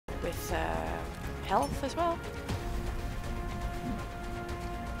with health as well.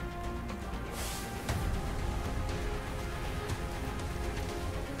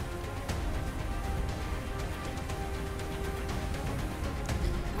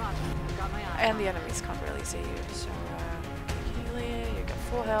 And the enemies can't really see you, so okay, you got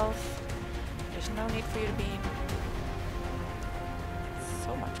full health. There's no need for you to be in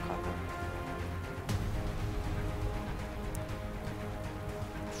so much cover.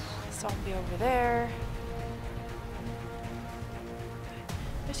 Zombie over there.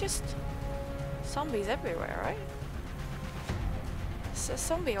 There's just zombies everywhere, right? There's a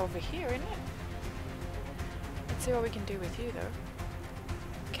zombie over here, isn't it? Let's see what we can do with you, though.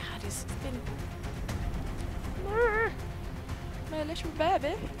 God, it's been... My little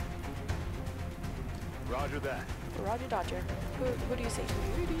baby. Roger that. Roger Dodger. Who do you see?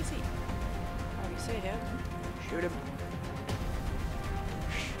 Who do you see? Oh, you see him. Shoot him.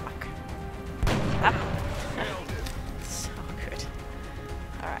 Fuck. Ah. So good.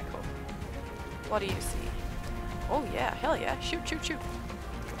 Alright, cool. What do you see? Oh yeah, hell yeah. Shoot, shoot, shoot.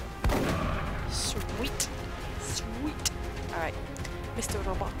 Sweet. Sweet. Alright. Mr.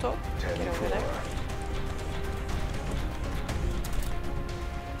 Roboto, get over there.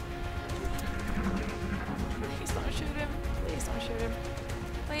 Please don't shoot him. Please don't shoot him.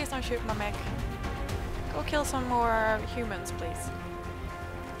 Please don't shoot my mech. Go kill some more humans, please.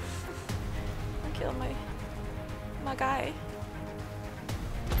 Don't kill my guy.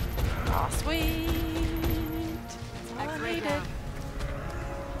 Aw, sweet. That's all I needed.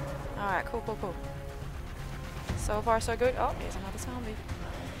 Alright, cool, cool, cool. So far, so good. Oh, here's another zombie.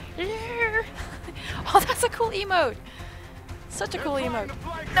 Yeah. Oh, that's a cool emote. Such a cool emote.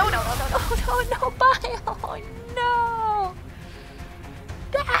 No, no, no, no, no, no, no, bye. Oh, no.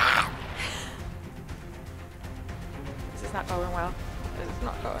 Ah! This is not going well. This is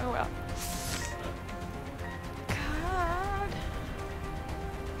not going well. God.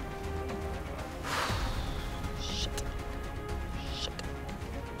 Shit. Shit.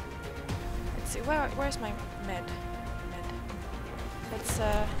 Let's see. Where's my med? Let's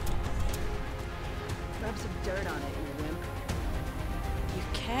rub some dirt on it, you wimp. You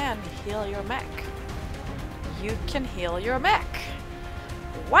can heal your mech. You can heal your mech.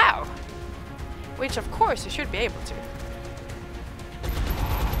 Wow. Which of course you should be able to.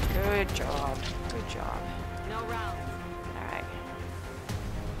 Good job. Good job. No rounds. Alright.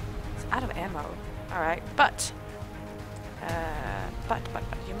 It's out of ammo. Alright, but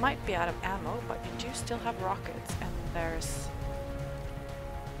you might be out of ammo, but you do still have rockets, and there's...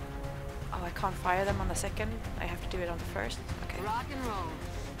 Oh, I can't fire them on the second. I have to do it on the first. Okay. Rock and roll.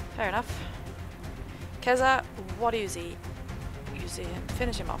 Fair enough. Keza, what do you see? You see him.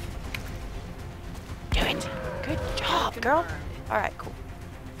 Finish him off. Do it! Good job, girl! Alright, cool.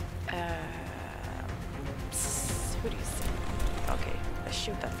 Who do you see? Okay, let's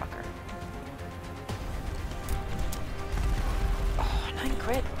shoot that fucker. Oh, 9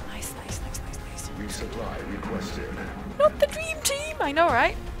 crit. Nice, nice, nice, nice, nice. Resupply requested. Not the dream team! I know,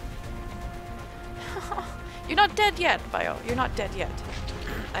 right? You're not dead yet, Bio. You're not dead yet.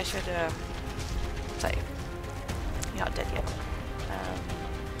 I should say. You're not dead yet.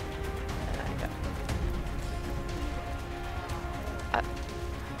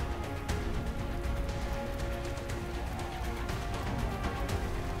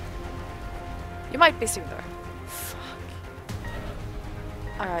 You might be soon though. Fuck.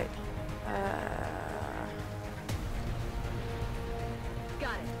 Alright.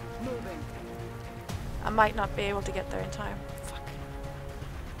 Got it. Moving. I might not be able to get there in time. Fuck.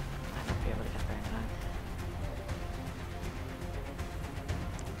 Might not be able to get there in time.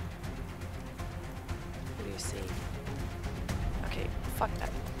 Who do you see? Okay, fuck that.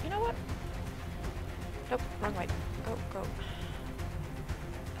 You know what? Nope, wrong way. Go, go.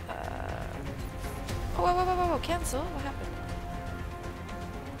 Oh, whoa, whoa, whoa, whoa, cancel? What happened?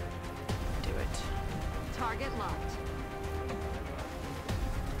 Do it. Target locked.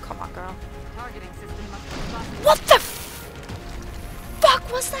 Come on, girl. Targeting system must be busted. What the fuck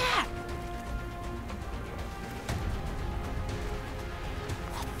was that?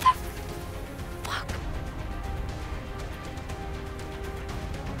 What the fuck?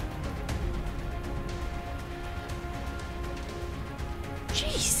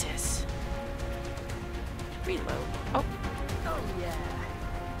 Jesus. Reload. Oh. Oh yeah.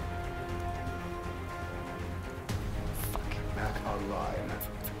 Fuck. Back online.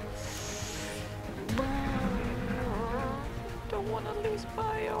 Don't want to lose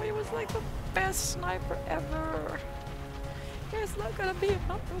Bio. He was like the best sniper ever. There's not gonna be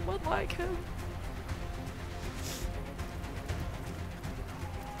another one like him.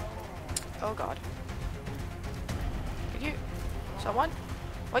 Oh god. Could you... Someone?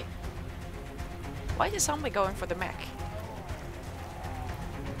 Wait. Why is somebody going for the mech?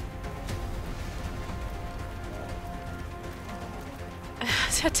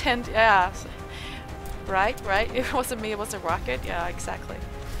 Attend, yeah. Right, right. It wasn't me, it was a rocket. Yeah, exactly.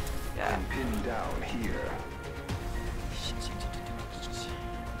 Yeah. I'm pinned down here.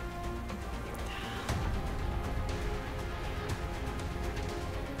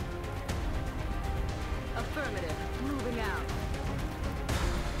 Affirmative. Moving out.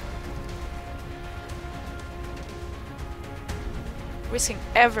 Risking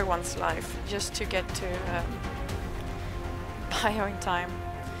everyone's life just to get to bio in time.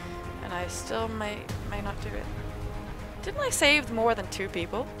 And I still may not do it. Didn't I save more than 2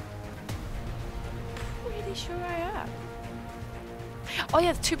 people? Pretty sure I am. Oh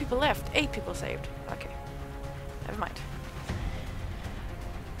yeah, 2 people left. 8 people saved. Okay. Never mind.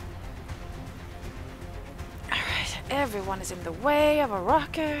 Alright, everyone is in the way of a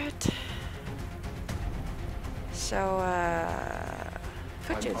rocket. So,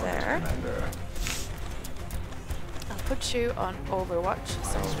 put you there. I'll put you on Overwatch,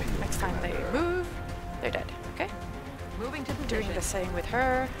 so next time they move, they're dead, okay? Moving to Doing position. the same with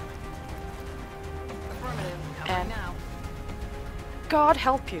her. Affirmative. And- Covering now. God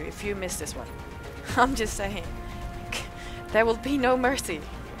help you if you miss this one. I'm just saying. There will be no mercy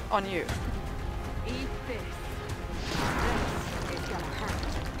on you. Eat this. This is gonna hurt.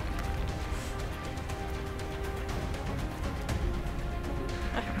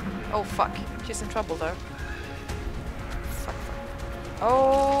 Oh fuck, she's in trouble though. Fuck, fuck.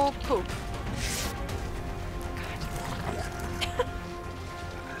 Oh, poop.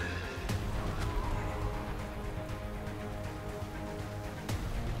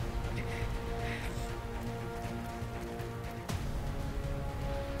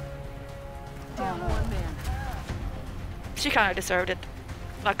 Down one man. She kind of deserved it,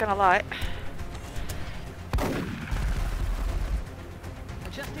 not gonna lie.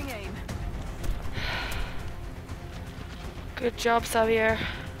 Adjusting aim. Good job, Xavier.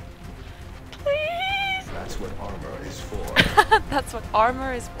 Please! That's what armor is for. That's what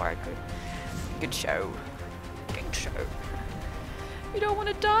armor is for. Good show. Good show. You don't want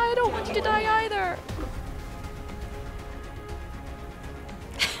to die? I don't want you to die either.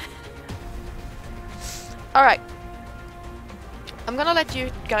 Alright. I'm gonna let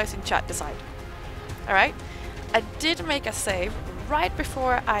you guys in chat decide. Alright? I did make a save right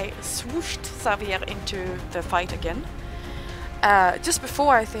before I swooshed Xavier into the fight again. Just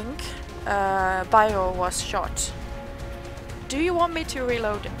before, I think, Bio was shot. Do you want me to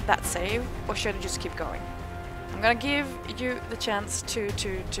reload that save, or should I just keep going? I'm gonna give you the chance to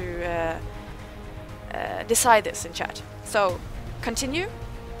decide this in chat. So, continue,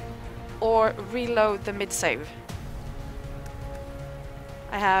 or reload the mid-save.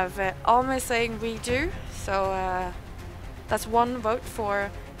 I have Alma saying redo, so that's 1 vote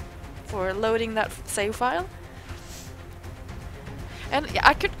for loading that save file. And yeah,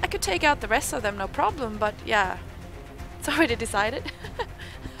 I could take out the rest of them, no problem. But yeah, it's already decided.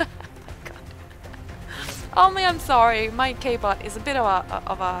 Oh my god. Alma, I'm sorry. My K-bot is a bit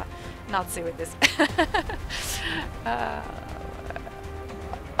of a Nazi with this.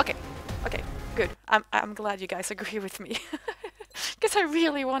 Okay, okay, good. I'm glad you guys agree with me. Because I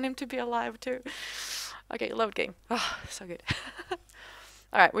really want him to be alive too. Okay, load game. Oh, so good.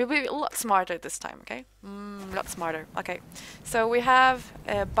 Alright, we'll be a lot smarter this time, okay? A lot smarter. Okay, so we have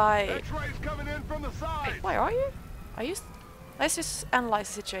by... X-rays coming in from the side. Where are you? Are you... Let's just analyze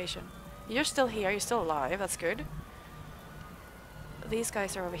the situation. You're still here, you're still alive, that's good. These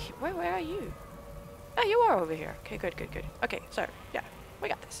guys are over here. Where are you? Oh, you are over here. Okay, good, good, good. Okay, so, yeah, we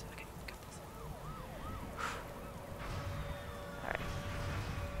got this. Okay, we got this. Alright.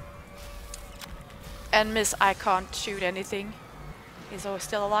 And Miss I can't shoot anything is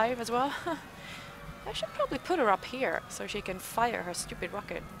still alive as well. I should probably put her up here so she can fire her stupid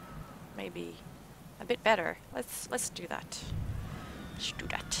rocket. Maybe a bit better. Let's do that. Let's do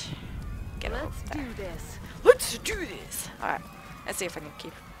that. Get her up Let's there. do this. Let's do this. All right. Let's see if I can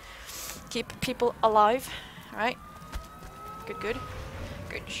keep people alive. All right. Good, good,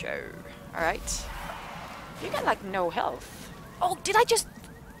 good show. All right. You got like no health. Oh, did I just?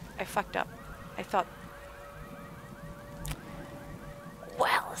 I fucked up. I thought.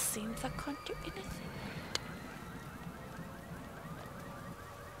 Well, seems I can't do anything.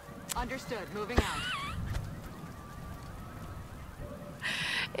 Understood. Moving out.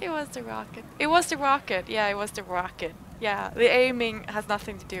 It was the rocket. It was the rocket. Yeah, it was the rocket. Yeah, the aiming has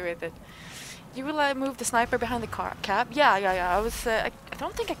nothing to do with it. You will move the sniper behind the car cab. Yeah. I was. I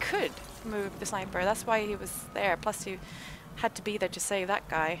don't think I could move the sniper. That's why he was there. Plus, you had to be there to save that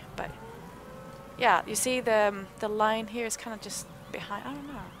guy. But yeah, you see the line here is kind of just behind. I don't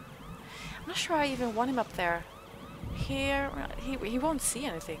know. I'm not sure I even want him up there. Here, he won't see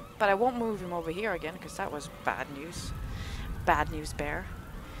anything. But I won't move him over here again because that was bad news. Bad news, bear.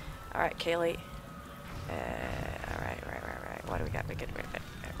 All right, Kaylee. All right. What do we got? What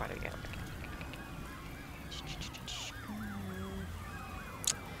do we got?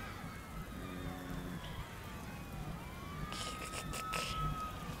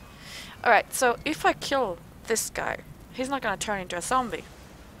 Alright, so if I kill this guy, he's not gonna turn into a zombie,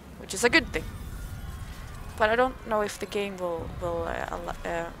 which is a good thing. But I don't know if the game will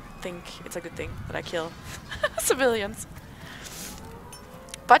think it's a good thing that I kill civilians.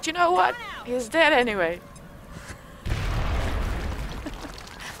 But you know what? He's dead anyway.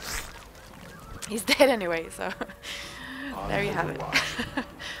 He's dead anyway, so there you have it.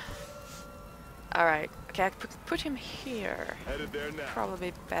 Alright, okay, I put him here. Headed there now.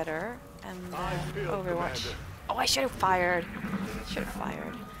 Probably better. And Field, Overwatch. Commander. Oh, I should have fired. Alright.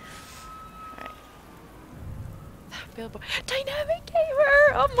 Billboard. Dynamic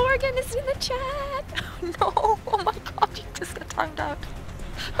Gamer! Oh, Morgan is in the chat! Oh no! Oh my god, you just got timed out.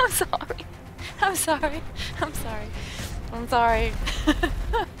 I'm sorry. I'm sorry. I'm sorry. I'm sorry.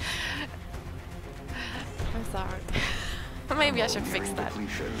 I'm sorry. Maybe I should fix that.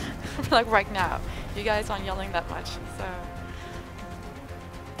 Like right now. You guys aren't yelling that much, so...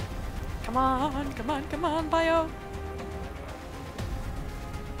 Come on, Bio!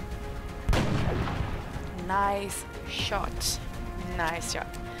 Nice shot. Nice shot.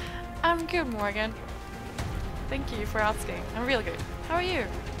 I'm good, Morgan. Thank you for asking. I'm real good. How are you?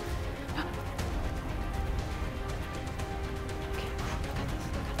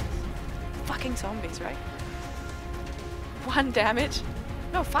 Fucking zombies, right? 1 damage?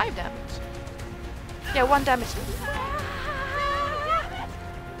 No, 5 damage. Yeah, 1 damage.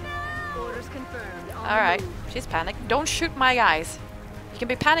 Orders confirmed. Alright, she's panicked. Don't shoot my guys. You can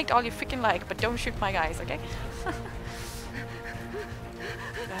be panicked all you freaking like, but don't shoot my guys, okay?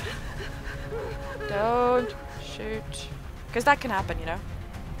 Don't shoot. Because that can happen, you know?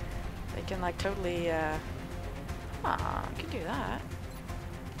 They can like totally, you can do that.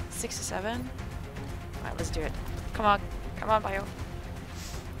 67. Alright, let's do it. Come on, Bio.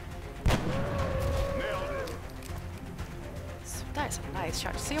 So that is a nice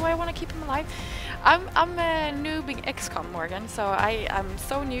shot. See why I want to keep him alive? I'm a noobing XCOM, Morgan, so I'm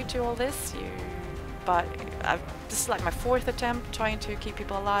so new to all this. But this is like my 4th attempt trying to keep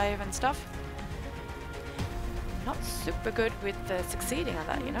people alive and stuff. Not super good with succeeding on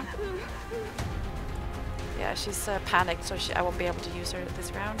that, you know? Yeah, she's panicked, so I won't be able to use her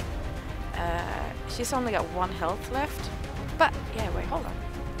this round. She's only got 1 health left. But, yeah, wait, hold on.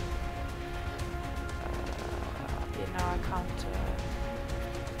 You know, I can't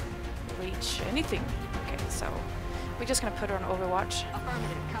reach anything. Okay, so we're just gonna put her on Overwatch.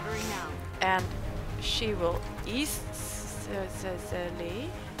 Affirmative, covering now. And she will easily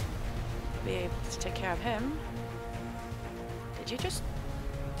be able to take care of him. Did you just...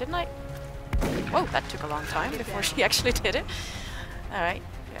 Didn't I... Whoa, that took a long time before she actually did it. Alright.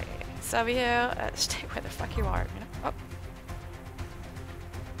 Savio, stay where the fuck you are, you know? Oh.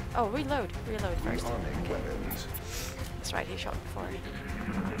 Oh, reload first. Okay. That's right, he shot before.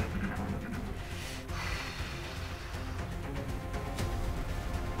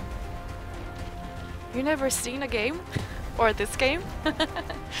 You never seen a game? Or this game?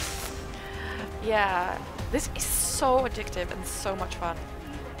 Yeah, this is so addictive and so much fun.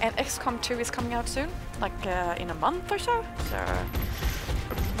 And XCOM 2 is coming out soon, like in a month or so. So,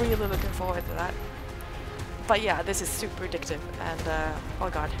 really looking forward to that. But yeah, this is super addictive and oh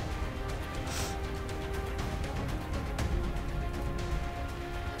god.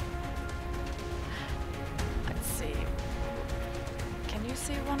 Let's see. Can you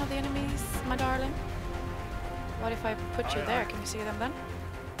see one of the enemies, my darling? What if I put you there? Can you see them then?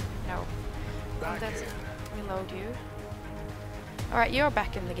 No. Well, let's reload you. Alright, you're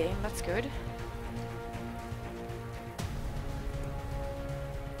back in the game, that's good.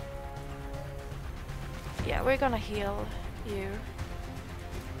 Yeah, we're gonna heal you.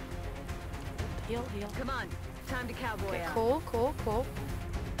 Heal. Come on, time to cowboy Okay, out. cool.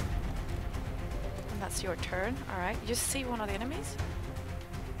 And that's your turn. Alright, you just see one of the enemies?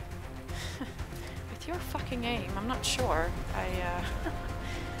 With your fucking aim, I'm not sure.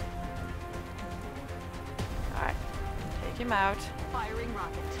 Alright, take him out. Firing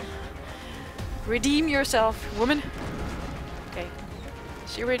rocket. Redeem yourself, woman! Okay,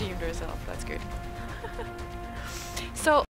 she redeemed herself, that's good. So